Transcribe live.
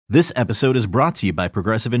This episode is brought to you by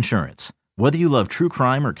Progressive Insurance. Whether you love true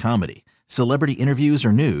crime or comedy, celebrity interviews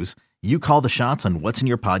or news, you call the shots on what's in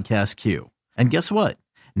your podcast queue. And guess what?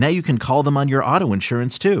 Now you can call them on your auto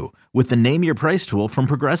insurance too with the Name Your Price tool from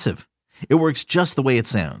Progressive. It works just the way it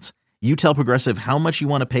sounds. You tell Progressive how much you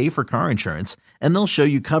want to pay for car insurance, and they'll show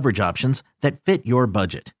you coverage options that fit your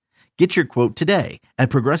budget. Get your quote today at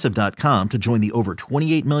Progressive.com to join the over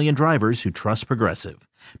 28 million drivers who trust Progressive.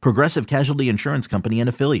 Progressive Casualty Insurance Company and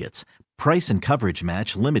Affiliates. Price and coverage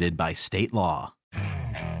match limited by state law.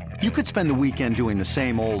 You could spend the weekend doing the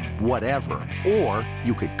same old whatever, or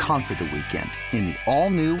you could conquer the weekend in the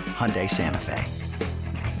all-new Hyundai Santa Fe.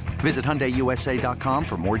 Visit HyundaiUSA.com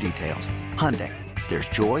for more details. Hyundai, there's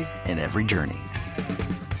joy in every journey.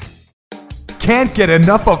 Can't get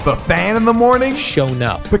enough of the Fan in the morning? Shown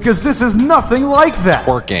up. Because this is nothing like that.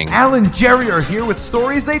 Working. Al and Jerry are here with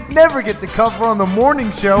stories they'd never get to cover on the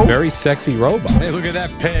morning show. Very sexy robot. Hey, look at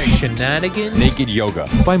that pig. Shenanigans. Naked yoga.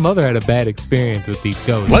 My mother had a bad experience with these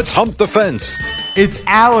ghosts. Let's hump the fence. It's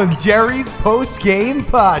Al and Jerry's post-game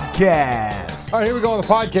podcast. All right, here we go on the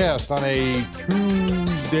podcast on a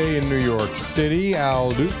Tuesday in New York City.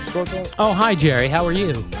 Al Dukes, what's up? Oh, hi, Jerry. How are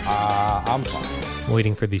you? I'm fine.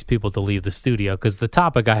 Waiting for these people to leave the studio because the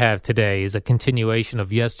topic I have today is a continuation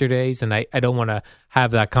of yesterday's, and I don't want to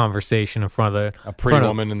have that conversation in front of A pretty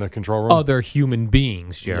woman in the control room? other human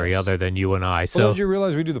beings, Jerry, Yes. other than you and I. So, So did you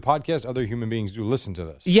realize we do the podcast? Other human beings do listen to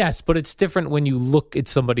this. yes, but it's different when you look at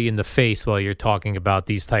somebody in the face while you're talking about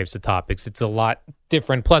these types of topics. It's a lot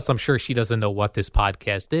different. Plus, I'm sure she doesn't know what this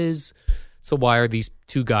podcast is. So why are these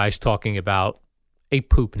two guys talking about a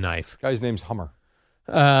poop knife? Guy's name's Hummer.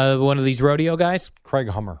 One of these rodeo guys, Craig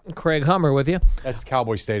Hummer. Craig Hummer, with you That's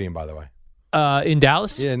Cowboy Stadium, by the way. in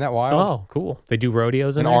Dallas. Yeah, isn't that wild? Oh, cool. They do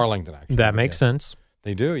rodeos in In there? Arlington, actually. That but makes yeah. sense.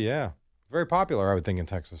 They do, yeah. Very popular, I would think, in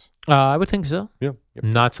Texas. I would think so. Yep.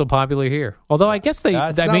 Not so popular here. Although I guess they,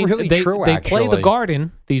 That's I not mean, really they, true, they play the actually.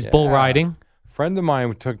 garden, these bull Yeah. riding. Friend of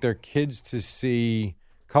mine took their kids to see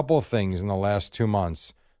a couple of things in the last 2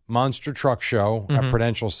 months. Monster Truck Show at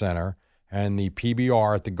Prudential Center and the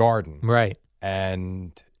PBR at the Garden. Right.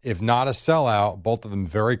 And if not a sellout, both of them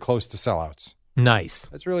very close to sellouts. Nice.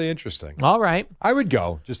 That's really interesting. All right. I would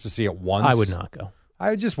go just to see it once. I would not go.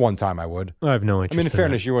 Just one time I would. I have no interest. I mean, in in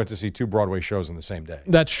fairness, that. you went to see 2 Broadway shows on the same day.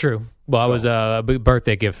 That's true. Well, it was a big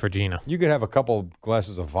birthday gift for Gina. You could have a couple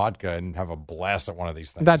glasses of vodka and have a blast at one of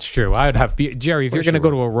these things. That's true. I would have Jerry. If Of you're course going to you go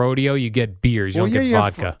would. to a rodeo, you get beers. You Well, don't yeah, get you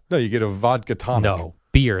have- vodka. no, you get a vodka tonic. No,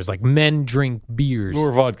 beers. Like men drink beers.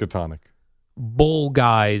 Or vodka tonic. Bull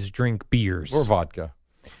guys drink beers. Or vodka.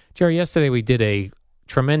 Jerry, yesterday we did a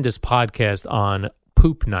tremendous podcast on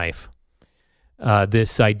poop knife.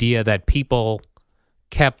 This idea that people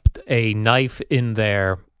kept a knife in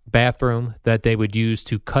their bathroom that they would use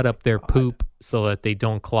to cut up their poop so that they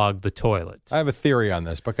don't clog the toilet. I have a theory on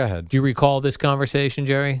this, but go ahead. Do you recall this conversation,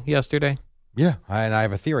 Jerry, yesterday? Yeah, and I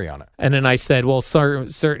have a theory on it. And then I said, well,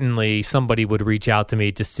 certainly somebody would reach out to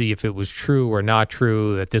me to see if it was true or not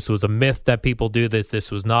true, that this was a myth that people do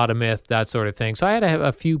this was not a myth, that sort of thing. So I had to have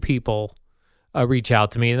a few people reach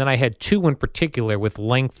out to me, and then I had 2 in particular with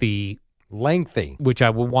lengthy, which I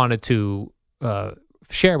wanted to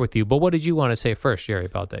share with you. But what did you want to say first, Jerry,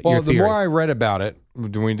 about that? Well, Your the theory. more I read about it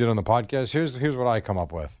when we did on the podcast, here's what I come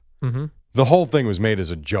up with. Mm-hmm. The whole thing was made as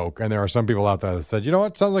a joke, and there are some people out there that said, you know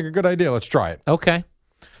what, sounds like a good idea. Let's try it. Okay.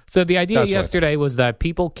 So the idea That's what I yesterday was that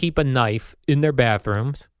people keep a knife in their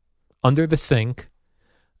bathrooms under the sink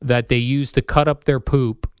that they use to cut up their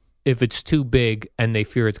poop if it's too big and they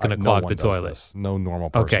fear it's going to No clog one the does toilet. this. No normal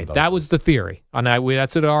person Okay, does that was this. the theory. And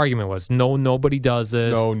that's what the argument was. No, nobody does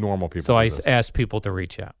this. No normal people So do I this. asked people to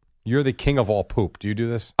reach out. You're the king of all poop. Do you do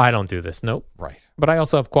this? I don't do this. Nope. Right. But I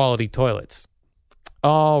also have quality toilets.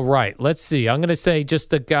 All right. Let's see. I'm going to say just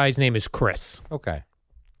the guy's name is Chris. Okay.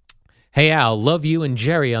 Hey, Al, love you and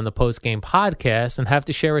Jerry on the post-game podcast and have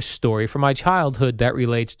to share a story from my childhood that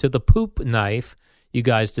relates to the poop knife you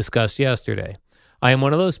guys discussed yesterday. I am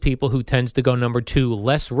one of those people who tends to go number 2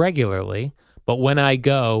 less regularly, but when I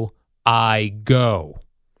go, I go.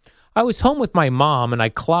 I was home with my mom and I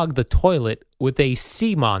clogged the toilet with a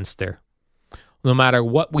sea monster. No matter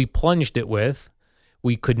what we plunged it with,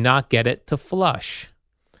 we could not get it to flush.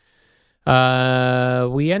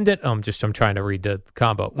 I'm trying to read the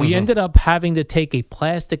combo. We ended up having to take a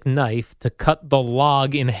plastic knife to cut the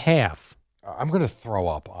log in half. I'm going to throw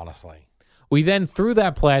up, honestly. We then threw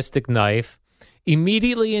that plastic knife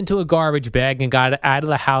immediately into a garbage bag and got it out of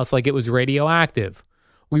the house like it was radioactive.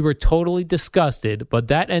 We were totally disgusted, but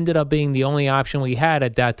that ended up being the only option we had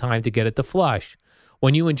at that time to get it to flush.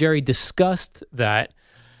 When you and Jerry discussed that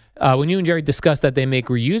they make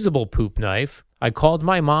reusable poop knife, I called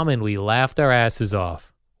my mom and we laughed our asses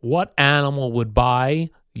off. What animal would buy,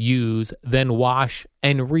 use, then wash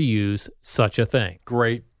and reuse such a thing?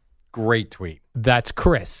 Great tweet. That's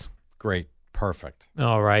Chris. Great. Perfect.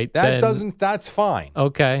 All right. That's fine.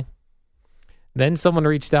 Okay. Then someone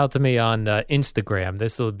reached out to me on Instagram.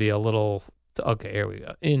 This will be a little, okay, here we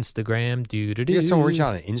go. Instagram. You get someone reach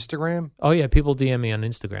out on Instagram? Oh, yeah. People DM me on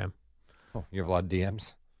Instagram. Oh, you have a lot of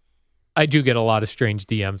DMs? I do get a lot of strange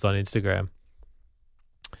DMs on Instagram.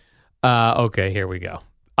 Okay, here we go.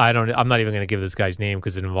 I'm not even going to give this guy's name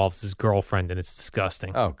because it involves his girlfriend and it's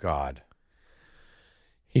disgusting. Oh, God.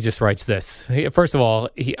 He just writes this. First of all,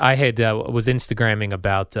 I was Instagramming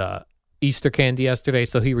about Easter candy yesterday,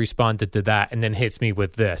 so he responded to that and then hits me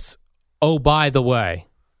with this. Oh, by the way,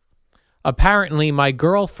 apparently my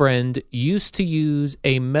girlfriend used to use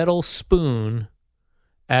a metal spoon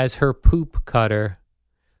as her poop cutter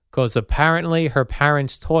because apparently her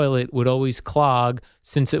parents' toilet would always clog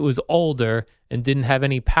since it was older and didn't have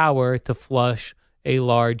any power to flush a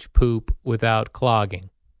large poop without clogging.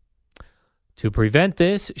 To prevent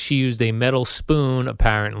this, she used a metal spoon,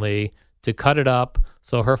 apparently, to cut it up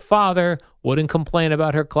so her father wouldn't complain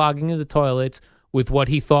about her clogging the toilets with what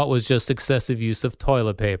he thought was just excessive use of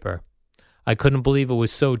toilet paper. I couldn't believe it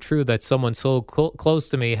was so true that someone so close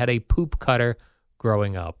to me had a poop cutter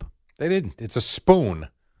growing up. They didn't. It's a spoon,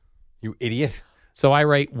 you idiot. So I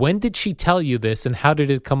write, when did she tell you this and how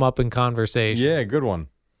did it come up in conversation? Yeah, good one.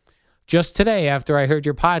 Just today, after I heard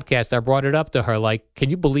your podcast, I brought it up to her, like, can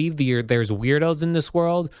you believe there's weirdos in this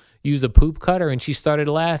world? Use a poop cutter? And she started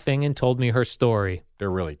laughing and told me her story.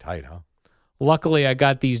 They're really tight, huh? Luckily, I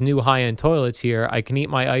got these new high-end toilets here. I can eat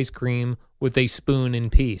my ice cream with a spoon in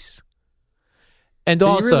peace. And Do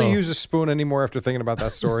also, you really use a spoon anymore after thinking about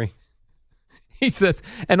that story? he says,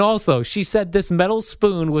 and also, she said this metal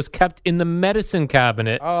spoon was kept in the medicine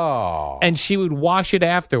cabinet. Oh. And she would wash it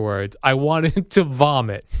afterwards. I wanted to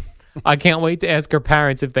vomit. I can't wait to ask her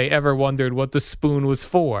parents if they ever wondered what the spoon was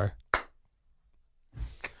for.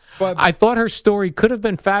 But I thought her story could have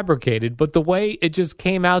been fabricated, but the way it just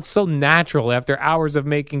came out so natural after hours of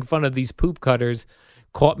making fun of these poop cutters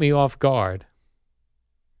caught me off guard.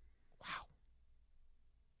 Wow.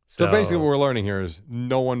 So basically what we're learning here is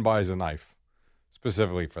no one buys a knife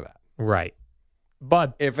specifically for that. Right.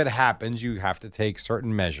 But if it happens, you have to take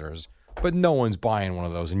certain measures. But no one's buying one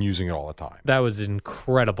of those and using it all the time. That was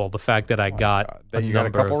incredible. The fact that I got you got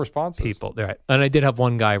a couple responses. People, right? And I did have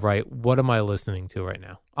one guy write, "What am I listening to right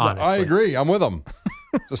now?" Honestly, I agree. I'm with him.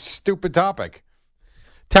 It's a stupid topic.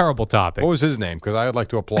 Terrible topic. What was his name? Because I would like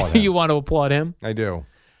to applaud him. You want to applaud him? I do.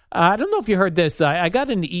 I don't know if you heard this. I got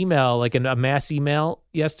an email, like a mass email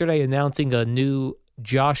yesterday, announcing a new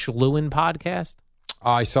Josh Lewin podcast.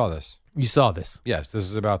 I saw this. You saw this? Yes, this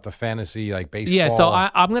is about the fantasy, like baseball. Yeah, so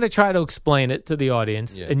I'm going to try to explain it to the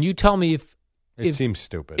audience, and you tell me if it seems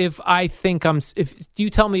stupid. If you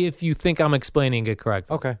tell me if you think I'm explaining it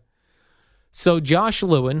correctly. Okay. So Josh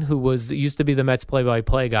Lewin, who used to be the Mets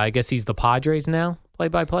play-by-play guy, I guess he's the Padres now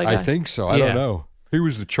play-by-play guy. I think so. I don't know. He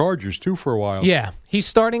was the Chargers too for a while. Yeah, he's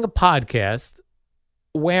starting a podcast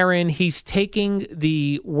wherein he's taking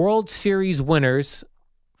the World Series winners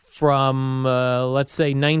from, let's say,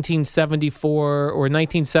 1974 or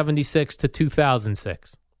 1976 to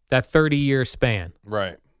 2006, that 30-year span.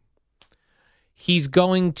 Right. He's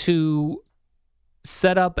going to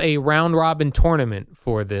set up a round-robin tournament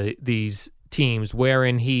for these teams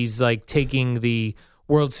wherein he's like taking the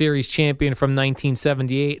World Series champion from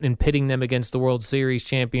 1978 and pitting them against the World Series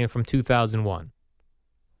champion from 2001.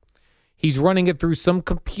 He's running it through some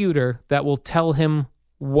computer that will tell him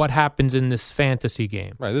what happens in this fantasy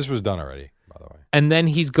game. Right, this was done already, by the way. And then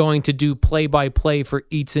he's going to do play-by-play for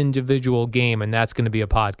each individual game, and that's going to be a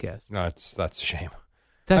podcast. No, that's a shame.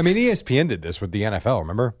 I mean, ESPN did this with the NFL,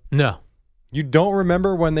 remember? No. You don't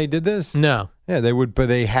remember when they did this? No. Yeah, they would, but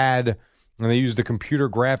they used the computer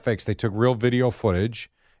graphics. They took real video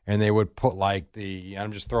footage, and they would put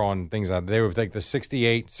I'm just throwing things out. They would take the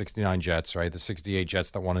 68, 69 Jets, right? The 68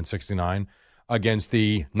 Jets that won in 69 against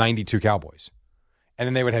the 92 Cowboys. And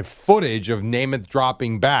then they would have footage of Namath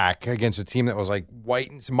dropping back against a team that was like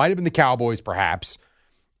white. It might have been the Cowboys, perhaps.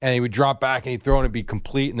 And he would drop back and he'd throw and it'd be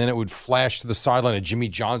complete. And then it would flash to the sideline of Jimmy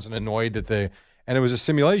Johnson annoyed and it was a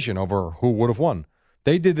simulation over who would have won.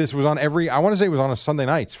 They did this, was on I want to say it was on a Sunday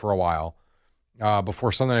nights for a while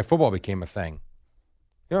before Sunday Night Football became a thing.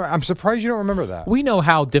 You know, I'm surprised you don't remember that. We know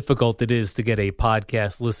how difficult it is to get a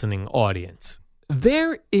podcast listening audience.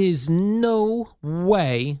 There is no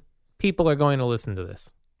way people are going to listen to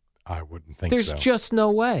this. I wouldn't think There's just no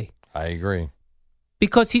way. I agree.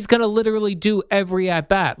 Because he's going to literally do every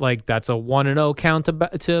at-bat. Like, that's a 1-0 count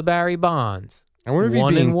to Barry Bonds. I wonder if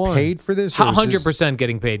he's being paid for this. 100%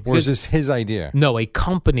 getting paid. Or is this his idea? No, a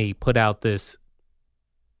company put out this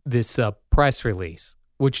press release,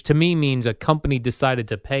 which to me means a company decided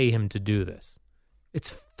to pay him to do this.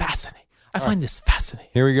 It's fascinating. I find this fascinating.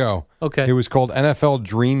 Here we go. Okay. It was called NFL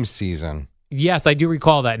Dream Season. Yes, I do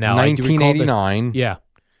recall that now. 1989. Yeah.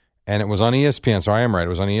 And it was on ESPN, so I am right. It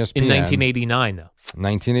was on ESPN. In 1989, though.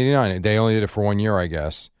 1989. They only did it for 1 year, I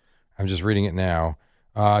guess. I'm just reading it now.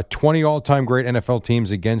 20 all-time great NFL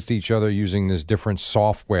teams against each other using this different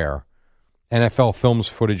software. NFL Films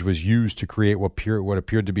footage was used to create what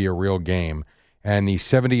appeared to be a real game. And the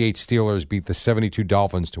 78 Steelers beat the 72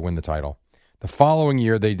 Dolphins to win the title. The following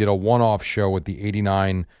year, they did a one-off show with the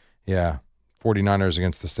 49, 49ers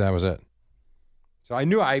against the... That was it. So I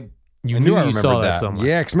knew I remembered saw that that somewhere.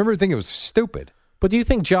 Yeah, because I remember thinking it was stupid. But do you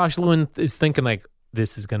think Josh Lewin is thinking like,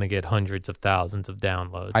 this is going to get hundreds of thousands of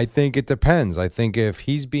downloads? I think it depends. I think if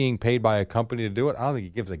he's being paid by a company to do it, I don't think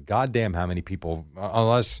he gives a goddamn how many people,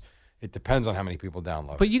 unless it depends on how many people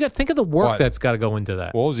download. But you got to think of the work that's got to go into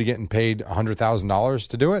that. Well, is he getting paid $100,000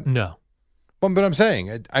 to do it? No. But I'm saying,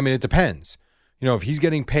 it depends. You know, if he's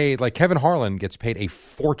getting paid, like Kevin Harlan gets paid a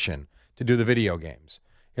fortune to do the video games.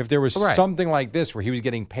 If there was something like this where he was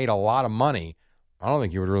getting paid a lot of money, I don't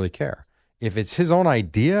think he would really care. If it's his own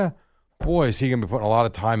idea, boy, is he going to be putting a lot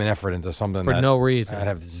of time and effort into something for no reason. That'd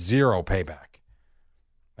have zero payback.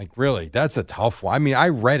 Like, really, that's a tough one. I mean, I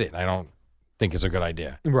read it, and I don't think it's a good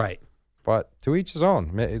idea. Right. But to each his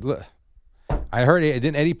own. I heard,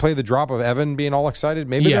 didn't Eddie play the drop of Evan being all excited?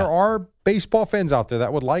 Maybe there are baseball fans out there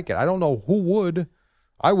that would like it. I don't know who would.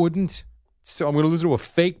 I wouldn't. So I'm going to listen to a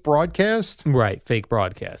fake broadcast? Right, fake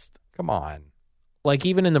broadcast. Come on. Like,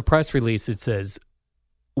 even in the press release, it says,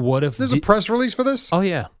 what if... There's a press release for this? Oh,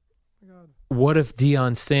 yeah. What if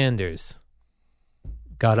Deion Sanders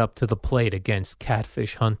got up to the plate against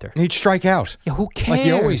Catfish Hunter? He'd strike out. Yeah, who cares? Like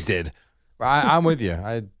he always did. I'm with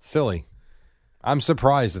you. Silly. I'm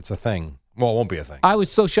surprised it's a thing. Well, it won't be a thing. I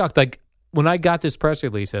was so shocked. Like, when I got this press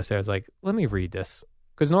release yesterday, I was like, let me read this.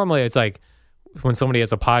 Because normally it's like, when somebody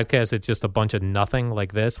has a podcast, it's just a bunch of nothing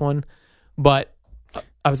like this one. But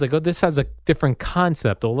I was like, oh, this has a different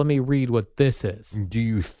concept. Oh, let me read what this is. Do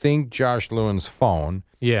you think Josh Lewin's phone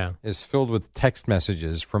is filled with text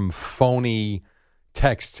messages from phony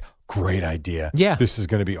texts? Great idea. Yeah. This is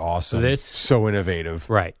going to be awesome. So innovative.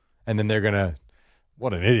 Right. And then they're going to,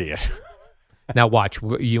 what an idiot. Now watch,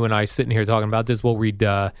 you and I sitting here talking about this. We'll read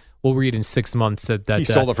in 6 months that he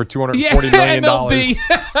sold it for $240 million.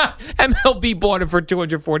 MLB bought it for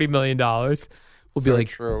 $240 million. We'll be like,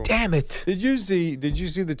 true. Damn it. Did you see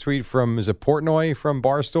the tweet from, is it Portnoy from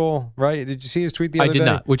Barstool, right? Did you see his tweet the other day? I did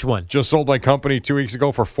not. Which one? Just sold my company 2 weeks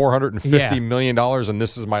ago for $450 million, and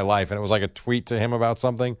this is my life. And it was like a tweet to him about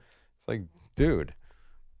something. It's like, dude.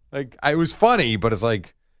 Like, it was funny, but it's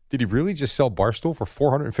like, did he really just sell Barstool for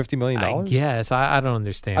 $450 million? I guess. I don't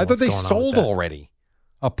understand. I thought they sold already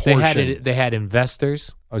a portion. They had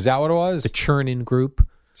investors. Oh, is that what it was? The Chernin Group.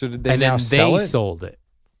 So did they now sell it? And then they sold it.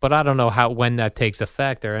 But I don't know when that takes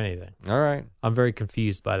effect or anything. All right. I'm very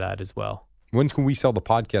confused by that as well. When can we sell the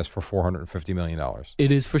podcast for $450 million?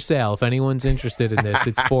 It is for sale. If anyone's interested in this,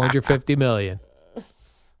 it's $450 million.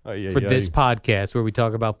 For this podcast where we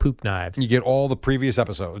talk about poop knives. You get all the previous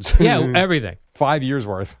episodes. Yeah, everything. 5 years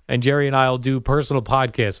worth. And Jerry and I will do personal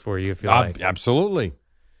podcasts for you if you like. Absolutely.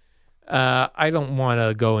 I don't want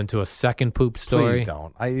to go into a second poop story. Please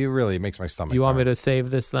don't. It really makes my stomach You want turn. me to save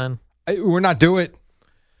this then? We're not do it.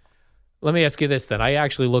 Let me ask you this then. I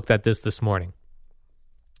actually looked at this morning.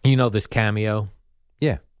 You know this Cameo?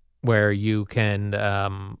 Yeah. Where you can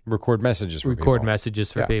record messages for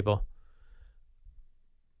people.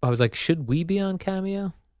 I was like, should we be on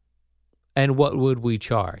Cameo? And what would we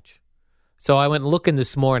charge? So I went looking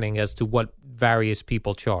this morning as to what various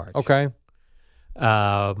people charge. Okay.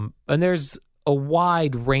 And there's a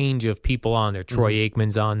wide range of people on there. Troy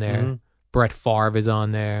Aikman's on there. Mm-hmm. Brett Favre is on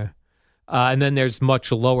there. And then there's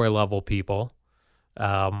much lower level people.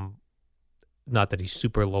 Not that he's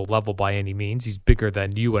super low level by any means. He's bigger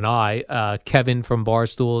than you and I. Kevin from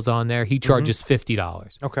Barstool is on there. He charges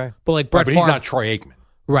 $50. Okay. But like Brett Favre, he's not Troy Aikman.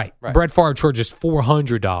 Right. Brett Favre charges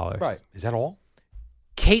 $400. Right. Is that all?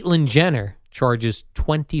 Caitlyn Jenner charges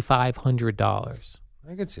 $2,500.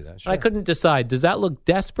 I could see that. Sure. I couldn't decide. Does that look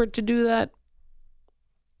desperate to do that?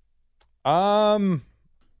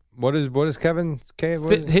 What is Kevin's?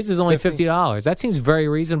 His is only $50. That seems very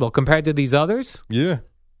reasonable compared to these others. Yeah.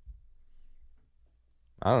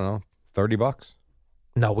 I don't know, $30.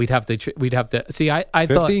 No, we'd have to see. I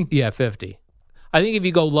 50? thought 50. I think if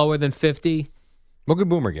you go lower than 50, what could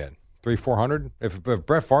Boomer get? 400. If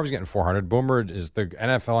Brett Favre's getting 400, Boomer is the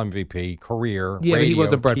NFL MVP career. Yeah, but he radio,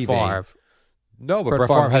 wasn't Brett TV. Favre. No, but Brett Brett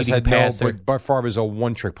Favre Favre has leading had passer. no. But Brett Favre is a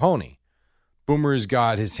one-trick pony. Boomer's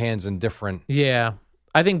got his hands in different. Yeah,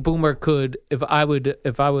 I think Boomer could. If I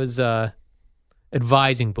was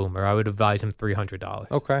advising Boomer, I would advise him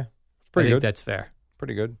 $300. Okay, I pretty think good. that's fair.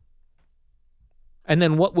 Pretty good And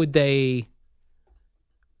then what would they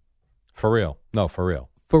for real. No, for real.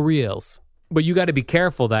 for reals? But you got to be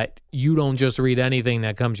careful that you don't just read anything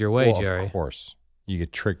that comes your way, Well, Jerry. of course, you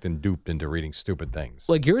get tricked and duped into reading stupid things.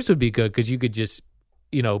 Like yours would be good because you could just,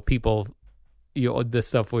 people, the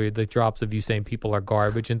stuff where the drops of you saying people are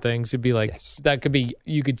garbage and things. It'd be like Yes. that could be.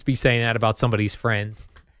 You could be saying that about somebody's friend.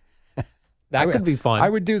 That could be fun. I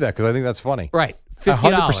would do that because I think that's funny. Right, $50.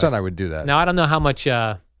 100% I would do that. Now I don't know how much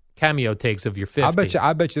Cameo takes of your 50.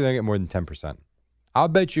 I bet you they get more than 10%. I'll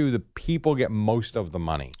bet you the people get most of the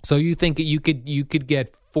money. So you think you could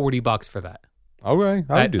get $40 for that? Okay,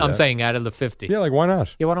 I would do that. I'm saying out of the 50. Yeah, like why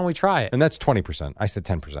not? Yeah, why don't we try it? And that's 20%. I said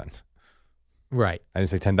 10%. Right. I didn't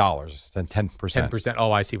say $10. I said 10%. 10%.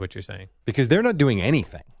 Oh, I see what you're saying. Because they're not doing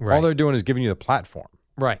anything. Right. All they're doing is giving you the platform.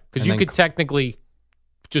 Right. Because And you then could technically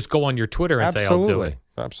just go on your Twitter and say, I'll do it.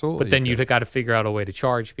 Absolutely. But then you you'd got to figure out a way to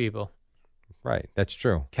charge people. Right. That's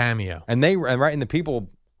true. Cameo. And the people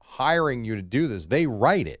hiring you to do this, they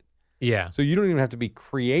write it. Yeah. So you don't even have to be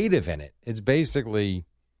creative in it. It's basically,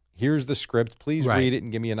 here's the script. Please Right. read it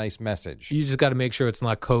and give me a nice message. You just got to make sure it's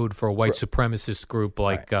not code for a white supremacist group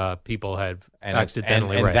like people have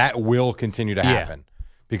accidentally and read. that will continue to Yeah. happen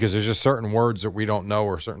because there's just certain words that we don't know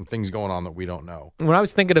or certain things going on that we don't know. When I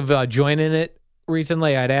was thinking of joining it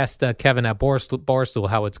recently, I'd asked Kevin at Barstool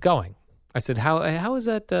how it's going. I said, how is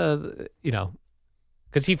that,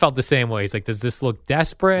 because he felt the same way. He's like, does this look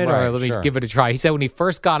desperate Right, or let me sure. give it a try? He said when he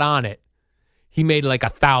first got on it, he made like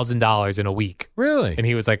 $1,000 in a week. Really? And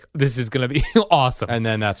he was like, this is going to be awesome. And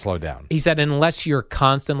then that slowed down. He said, unless you're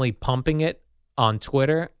constantly pumping it on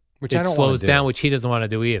Twitter, Which it I don't slows wanna do. down, which he doesn't want to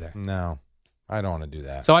do either. No, I don't want to do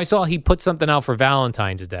that. So I saw he put something out for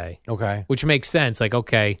Valentine's Day, Okay. which makes sense. Like,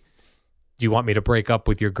 okay, do you want me to break up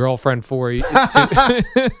with your girlfriend for you?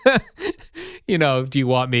 Do you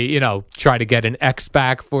want me, try to get an ex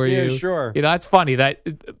back for Yeah, you? sure. That's funny.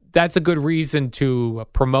 That's a good reason to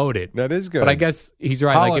promote it. That is good. But I guess he's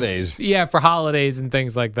right. Holidays. For holidays and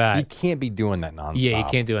things like that. You can't be doing that nonstop. Yeah, you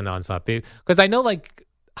can't do it nonstop. Because I know like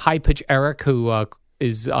High Pitch Eric, who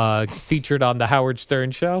is featured on the Howard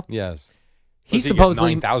Stern show. Yes. He Does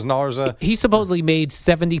supposedly get $9,000 he supposedly made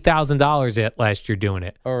 $70,000 last year doing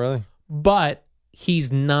it, Oh, really? but he's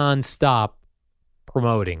nonstop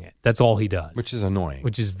promoting it. That's all he does, Which is annoying.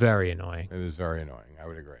 which is very annoying. It is very annoying. I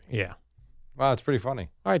would agree. Yeah. Wow, it's pretty funny.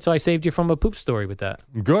 All right, so I saved you from a poop story with that.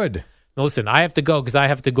 Good. Now listen, I have to go because I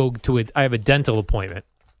have to go to it. I have a dental appointment,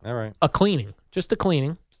 All right. a cleaning, just a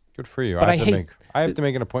cleaning. Good for you. But I I have to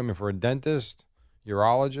make an appointment for a dentist,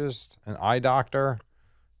 urologist, an eye doctor,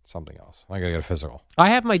 something else. I got to get a physical. I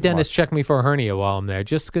have my Too dentist much. check me for a hernia while I'm there,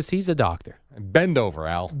 just because he's a doctor. Bend over,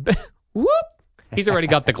 Al. Whoop! He's already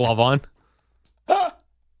got the glove on.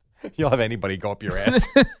 You'll have anybody go up your ass.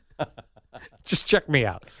 Just check me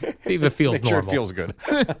out. See if it feels Make sure normal. it feels good.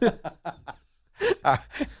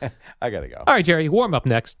 I got to go. All right, Jerry, warm up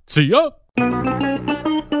next. See ya.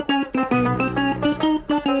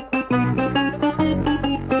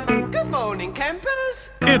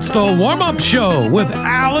 It's the warm-up show with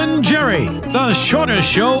Alan Jerry, the shortest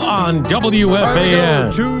show on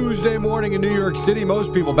WFAN. Tuesday morning in New York City.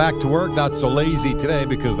 Most people back to work, not so lazy today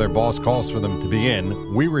because their boss calls for them to be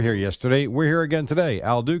in. We were here yesterday. We're here again today.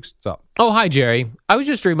 Al Dukes, what's up? Oh, hi, Jerry. I was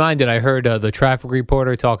just reminded I heard the traffic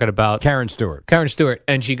reporter talking about Karen Stewart. Karen Stewart,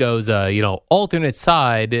 and she goes, alternate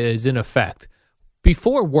side is in effect.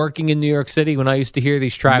 Before working in New York City, when I used to hear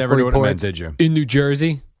these traffic Never knew what reports it meant, did you? in New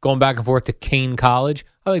Jersey, going back and forth to Kane College,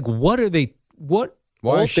 I'm like, what are they? What?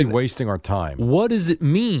 Why is she alternate- wasting our time? What does it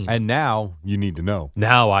mean? And now you need to know.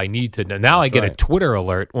 Now I need to know. Now I get a right. Twitter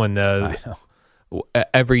alert when I know.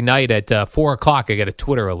 every night at 4:00 I get a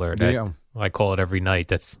Twitter alert. Yeah. I call it every night.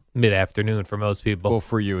 That's mid-afternoon for most people. Well,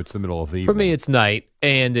 for you, it's the middle of the For evening. me, it's night,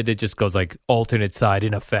 and it just goes like alternate side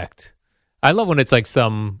in effect. I love when it's like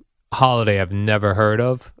some holiday I've never heard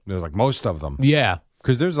of. There's like most of them. Yeah.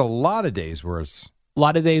 Because there's a lot of days where it's, A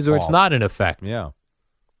lot of days where it's Off. not in effect. yeah.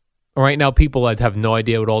 Right now, people that have no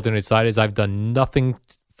idea what alternate side is, I've done nothing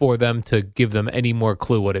for them to give them any more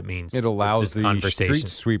clue what it means. It allows This the conversation. street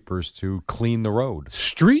sweepers to clean the road.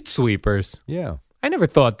 Street sweepers. Yeah. I never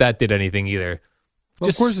thought that did anything either. Well,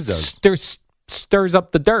 of course it does. Stirs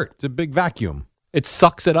up the dirt. It's a big vacuum. It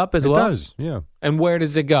sucks it up as It well. does, yeah. And where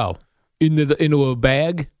does it go? Into a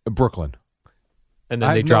bag? Brooklyn. and then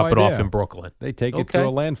I they have drop no it off idea. in Brooklyn. They take it to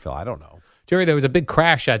a landfill. I don't know. Jerry, there was a big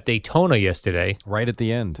crash at Daytona yesterday. Right at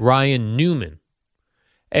the end. Ryan Newman.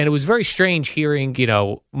 And it was very strange hearing,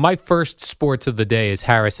 my first sports of the day is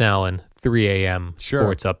Harris Allen, 3 a.m. Sure.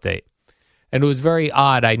 sports update. And it was very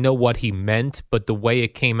odd. I know what he meant, but the way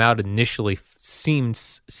it came out initially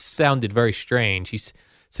sounded very strange. He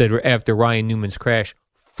said after Ryan Newman's crash,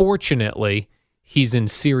 fortunately, he's in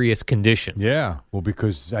serious condition. Yeah. Well,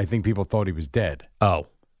 because I think people thought he was dead. Oh,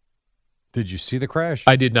 Did you see the crash?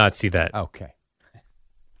 I did not see that. Okay.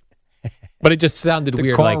 But it just sounded The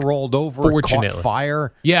weird. car Like, rolled over, it fortunately. caught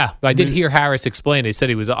fire. Yeah, I did hear Harris explain. They said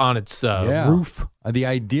he was on its roof. The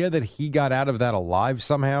idea that he got out of that alive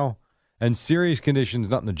somehow, and serious conditions,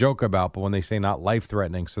 nothing to joke about, but when they say not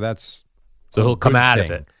life-threatening, so that's So a he'll come good out of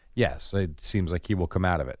thing. it. Yes, it seems like he will come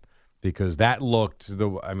out of it because that looked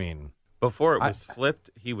Before it was flipped,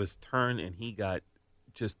 he was turned and he got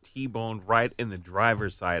just T-boned right in the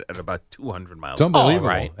driver's side at about 200 miles. it's unbelievable.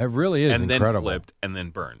 right. It really is and incredible. then flipped and then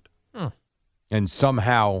burned. And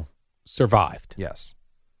somehow, Survived. yes.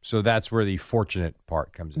 So that's where the fortunate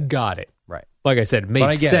part comes in. Got it. Right. Like I said, it But I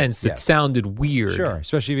made get it, sense. It yes. sounded weird. Sure,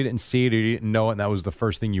 especially if you didn't see it or you didn't know it and that was the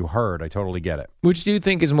first thing you heard. I totally get it. Which do you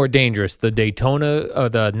think is more dangerous, the Daytona,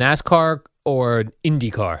 the NASCAR, or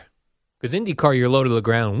IndyCar? Because IndyCar, you're low to the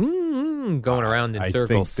ground, going around in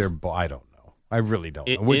circles. I think I don't know. I really don't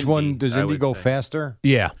know. In- Which one Indy, does I Indy would go say. faster?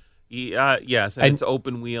 Yeah. Yes, and And- it's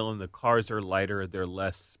open wheel, and the cars are lighter. They're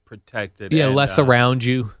less protected. Yeah, and, less around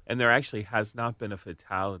you. And there actually has not been a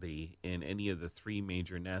fatality in any of the three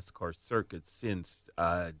major NASCAR circuits since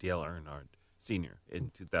Dale Earnhardt Sr.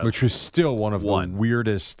 in 2000. Which was still one of the One.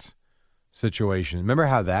 weirdest situations. Remember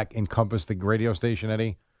how that encompassed the radio station,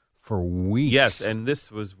 Eddie? For weeks. Yes, and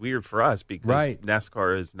this was weird for us because Right.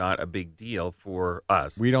 NASCAR is not a big deal for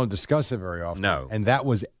us. we don't discuss it very often. No. And that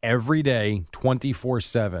was every day,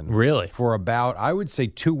 24/7. Really? For about, I would say,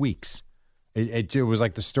 2 weeks. It was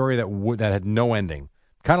like the story that had no ending.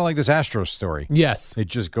 Kind of like this Astros story. Yes. It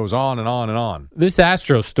just goes on and on and on. This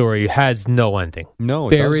Astro story has no ending. No,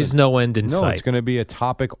 it There is doesn't. no end in No, sight. it's going to be a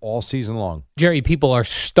topic all season long. Jerry, people are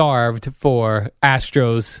starved for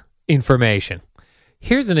Astros information.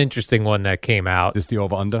 Here's an interesting one that came out. This the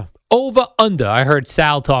over-under? Over under. I heard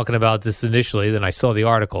Sal talking about this initially. Then I saw the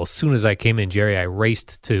article. As soon as I came in, Jerry, I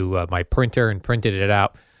raced to my printer and printed it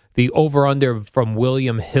out. The over under from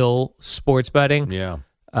William Hill Sports Betting Yeah.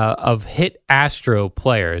 of hit Astro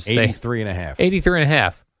players. 83.5.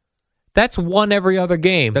 83.5. That's one every other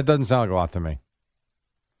game. That doesn't sound like a lot to me.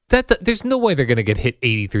 There's no way they're going to get hit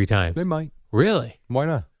 83 times. They might. Really? Why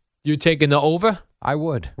not? You're taking the over? I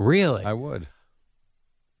would. Really? I would.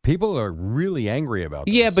 People are really angry about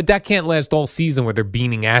this. Yeah, but that can't last all season where they're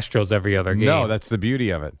beaning Astros every other game. No, that's the beauty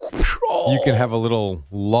of it. You can have a little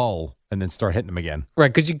lull and then start hitting them again.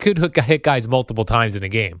 Right, because you could hit guys multiple times in a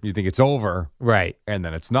game. You think it's over, Right. and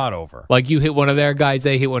then it's not over. Like you hit one of their guys,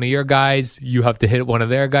 they hit one of your guys. You have to hit one of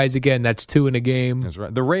their guys again. That's two in a game. That's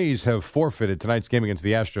right. The Rays have forfeited tonight's game against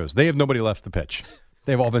the Astros. They have nobody left to pitch.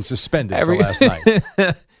 They've all been suspended for last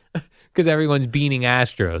night. Because everyone's beaning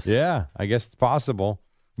Astros. Yeah, I guess it's possible.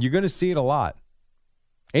 You're going to see it a lot.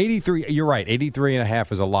 83, you're right.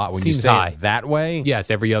 83.5 is a lot when you Seems say high. it that way. Yes,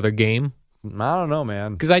 every other game. I don't know,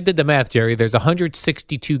 man. Because I did the math, Jerry. There's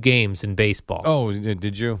 162 games in baseball. Oh,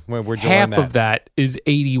 did you? Where'd you Half learn of that is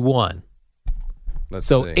 81. Let's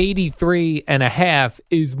So see. 83 and a half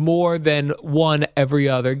is more than one every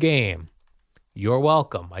other game. You're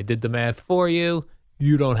welcome. I did the math for you.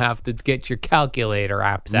 You don't have to get your calculator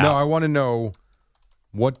apps out. No, I want to know,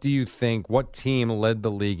 what do you think, what team led the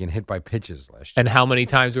league in hit by pitches last year? And how many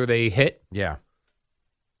times were they hit? Yeah.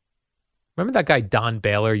 Remember that guy Don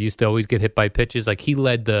Baylor used to always get hit by pitches? Like he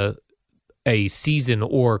led a season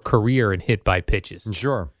or career in hit by pitches.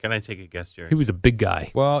 Sure. Can I take a guess, Jerry? He was a big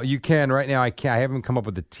guy. Well, you can. Right now, I can't. I haven't come up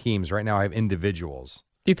with the teams. Right now, I have individuals.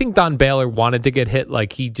 Do you think Don Baylor wanted to get hit?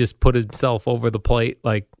 Like he just put himself over the plate?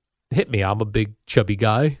 Like, hit me. I'm a big, chubby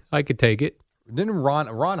guy. I could take it. Didn't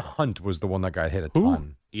Ron Hunt was the one that got hit a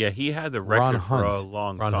ton. Yeah, he had the Ron record for a Hunt.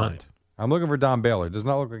 long Ron time. Hunt. I'm looking for Don Baylor. Does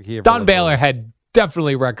not look like he ever Don led the Baylor league. had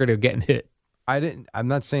definitely a record of getting hit. I'm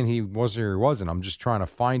not saying he was or he wasn't. I'm just trying to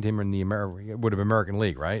find him in the American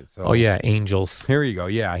League, right? So Oh, yeah, Angels. Here you go.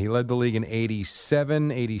 Yeah, he led the league in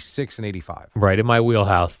 87, 86, and 85. Right in my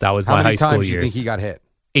wheelhouse. That was How my many high school times do you years. think he got hit?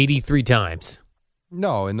 83 times.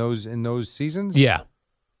 No, in those seasons? Yeah.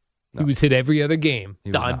 No. He was hit every other game.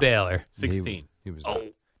 He was Don not. Baylor. 16. He was not.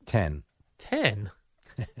 10. 10.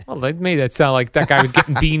 Well, that made that sound like that guy was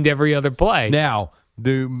getting beamed every other play. Now,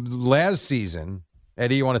 the last season,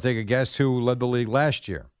 Eddie, you want to take a guess who led the league last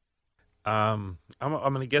year? I'm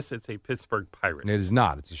going to guess it's a Pittsburgh Pirate. It is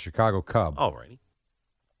not. It's a Chicago Cub. Alrighty.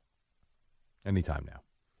 Anytime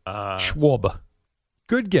now. Schwab.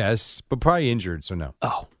 Good guess, but probably injured, so no.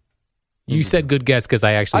 Oh. You said good guess because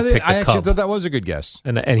I actually picked the I Cub. thought that was a good guess.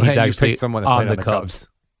 And he's And you actually picked someone that on played the on the Cubs.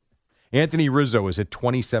 Anthony Rizzo was hit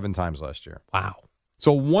 27 times last year. Wow.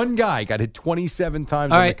 So one guy got hit 27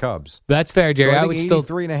 times All on right. the Cubs. That's fair, Jerry. So I I would think still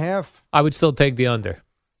 83.5. I would still take the under.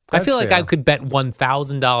 I That's feel like I fair. could bet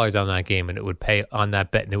 $1,000 on that game and it would pay on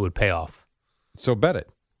that bet and it would pay off. So bet it.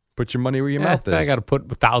 Put your money where your mouth is. I got to put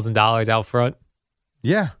 $1,000 out front.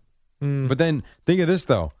 Yeah. Mm. But then think of this,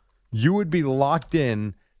 though. You would be locked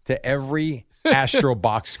in to every Astro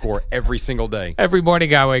box score every single day. Every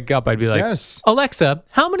morning I wake up, I'd be like, Yes. Alexa,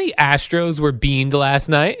 how many Astros were beamed last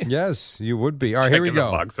night? Yes, you would be. All right, here we Checking the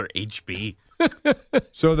go. box or HB.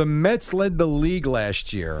 So the Mets led the league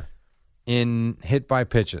last year in hit by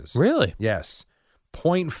pitches. Really? Yes.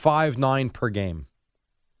 0.59 per game.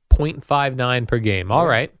 0.59 per game. All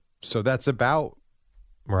right. So that's about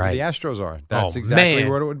where Right. the Astros are. That's Oh, exactly man.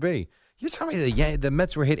 what it would be. You're telling me the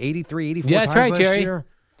Mets were hit 83, 84 Yeah, that's times right, last Jerry. year?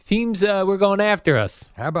 Teams were going after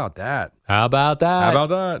us. How about that? How about that? How about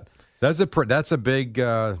that? That's a big.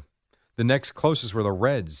 The next closest were the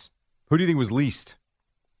Reds. Who do you think was least?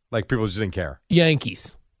 Like people just didn't care.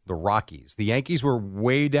 Yankees. The Rockies. The Yankees were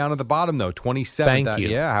way down at the bottom though. 27th. Thank you.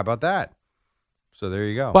 Yeah. How about that? So there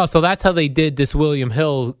you go. Well, so that's how they did this. William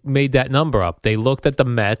Hill made that number up. They looked at the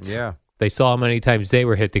Mets. Yeah. They saw how many times they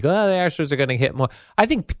were hit. They go, oh, the Astros are going to hit more. I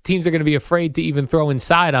think teams are going to be afraid to even throw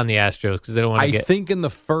inside on the Astros because they don't want to I get. think in the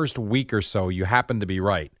first week or so, you happen to be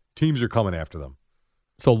right. Teams are coming after them.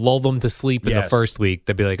 So lull them to sleep in the Yes. first week.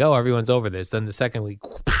 They'll be like, oh, everyone's over this. Then the second week,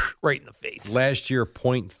 right in the face. Last year,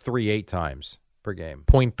 0.38 times per game.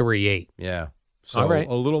 0.38. Yeah. So All right.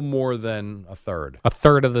 a little more than a third. A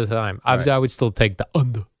third of the time. Right. I would still take the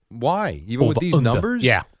under. Why? Even with Over these under. numbers?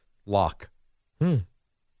 Yeah. Lock. Hmm.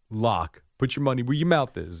 Lock. Put your money where your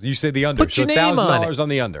mouth is. You say the under. Put your name on $1,000 on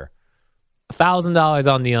the under.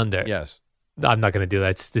 $1,000 on the under. Yes. I'm not going to do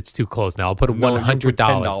that. It's too close now. I'll put No, you $100. put $10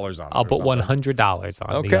 on it I'll or put something. $100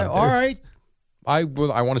 on Okay. the under. All right. I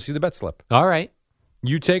want to see the bet slip. All right.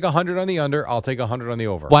 You take 100 on the under. I'll take 100 on the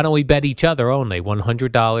over. Why don't we bet each other only?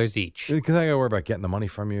 $100 each. Because I got to worry about getting the money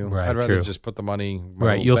from you. Right, I'd rather true. just put the money.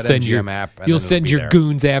 Right. You'll send your app. And you'll then it'll send be your there.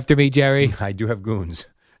 goons after me, Jerry. I do have goons.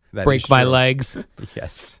 That Break is my true. legs.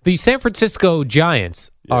 Yes. The San Francisco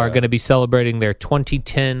Giants are Yeah. going to be celebrating their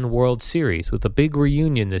 2010 World Series with a big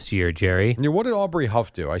reunion this year, Jerry. Yeah, what did Aubrey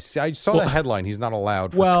Huff do? I saw Well- the headline. He's not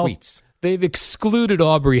allowed for Well, tweets. they've excluded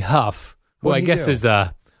Aubrey Huff, who What'd I he guess do? is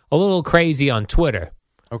a little crazy on Twitter,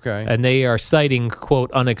 Okay. and they are citing,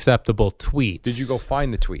 quote, unacceptable tweets. Did you go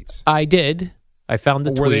find the tweets? I did. I found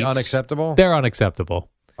the tweets. Were they unacceptable? They're unacceptable.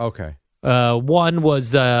 Okay. One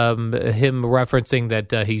was him referencing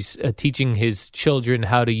that he's teaching his children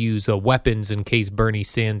how to use weapons in case Bernie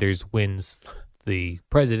Sanders wins the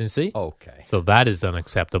presidency. Okay. So that is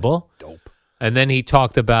unacceptable. Dope. And then he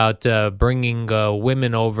talked about bringing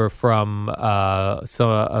women over from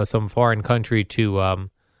some foreign country to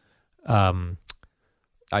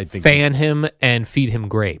I think fan him and feed him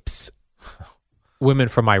grapes. Women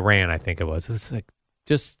from Iran, I think it was. It was like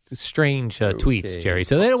just strange tweets, Okay. Jerry.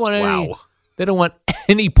 So they don't want any. Wow. They don't want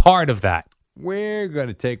any part of that. we're going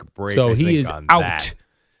to take a break. So I he think, is on out, that.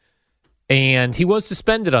 and he was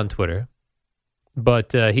suspended on Twitter,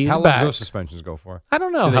 but he's How long back. does those suspensions go for? I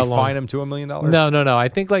don't know Do how they long. fine him to $1 million? No. I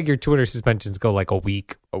think like your Twitter suspensions go like a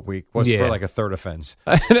week. A week. What's Yeah. for like a third offense?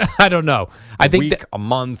 I don't know. I A think week, that- a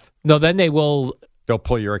month. no. Then they will, They'll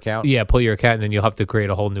pull your account. pull your account, and then you'll have to create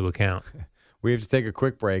a whole new account. We have to take a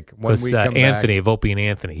quick break. When Because we come Anthony, back, Volpe and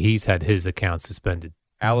Anthony, he's had his account suspended.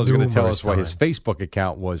 Al is going to tell numerous us why his times. Facebook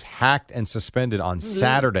account was hacked and suspended on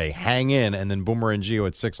Saturday. Hang in, and then Boomer and Gio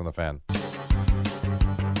at 6 on the Fan.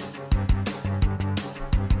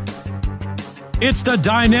 It's the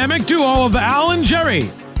dynamic duo of Al and Jerry,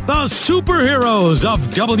 the superheroes of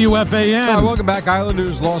WFAN. All right, welcome back.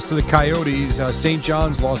 Islanders lost to the Coyotes. St.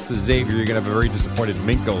 John's lost to Xavier. You're going to have a very disappointed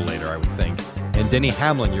Minko later, I would think. And Denny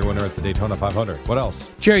Hamlin, your winner at the Daytona 500. What else?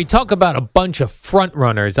 Jerry, talk about a bunch of front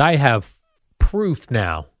runners. I have proof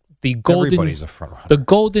now. Everybody's a front runner. The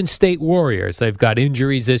Golden State Warriors. They've got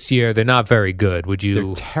injuries this year. They're not very good. Would you?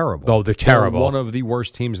 They're terrible. Oh, they're terrible. One of the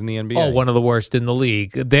worst teams in the NBA. Oh, one of the worst in the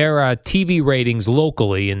league. Their TV ratings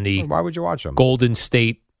locally in the Why would you watch them? Golden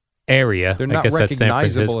State area, They're I not guess that's San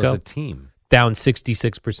recognizable Francisco, as a team. down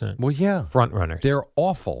 66%. Well, yeah. Front runners. They're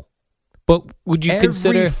awful. But would you Every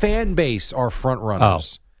consider? fan base are front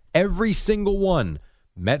runners. Every single one.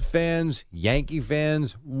 Met fans, Yankee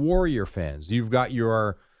fans, Warrior fans. You've got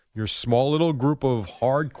your your small little group of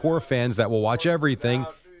hardcore fans that will watch everything.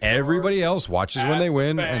 Everybody else watches when they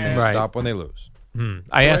win and they Right. stop when they lose.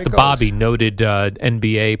 I asked it goes. Bobby, noted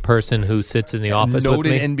NBA person who sits in the office with Noted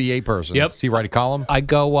me. NBA person. Yep. Does he write a column? I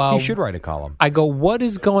go, He should write a column. I go, what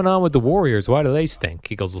is going on with the Warriors? Why do they stink?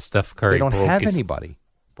 He goes, well, Steph Curry They don't broke have his, anybody.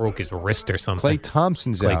 broke his wrist or something. Clay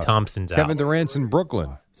Thompson's Klay out. Thompson's Kevin out. Durant's in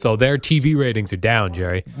Brooklyn. So their TV ratings are down,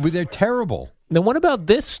 Jerry. Well, they're terrible. Now, what about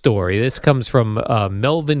this story? This comes from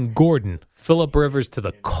Melvin Gordon. Phillip Rivers to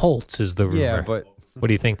the Colts is the rumor. Yeah, but What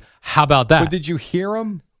do you think? How about that? but did you hear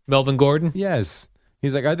him? Melvin Gordon? Yes.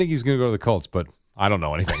 He's like, I think he's going to go to the Colts, but I don't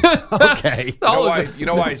know anything. Okay. You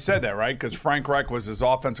know why he said that, right? Because Frank Reich was his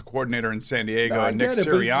offensive coordinator in San Diego, No, I and Nick get it,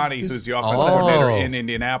 but Sirianni, he's- who's the offensive coordinator in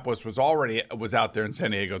Indianapolis, was out there in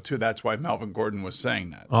San Diego too. That's why Melvin Gordon was saying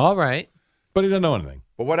that. All right. But he doesn't know anything.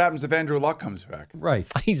 But what happens if Andrew Luck comes back? Right.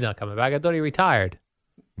 He's not coming back. I thought he retired.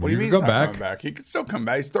 What do you He mean could he's go not back. coming back? He could still come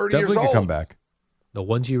back. He's 30 Definitely years old. could come back. The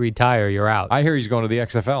once you retire, you're out. I hear he's going to the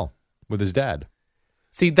XFL with his dad.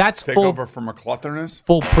 See, that's Take full, over for McClutherness.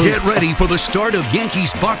 full proof. Get ready for the start of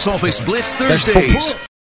Yankees Box Office Blitz That's Thursdays.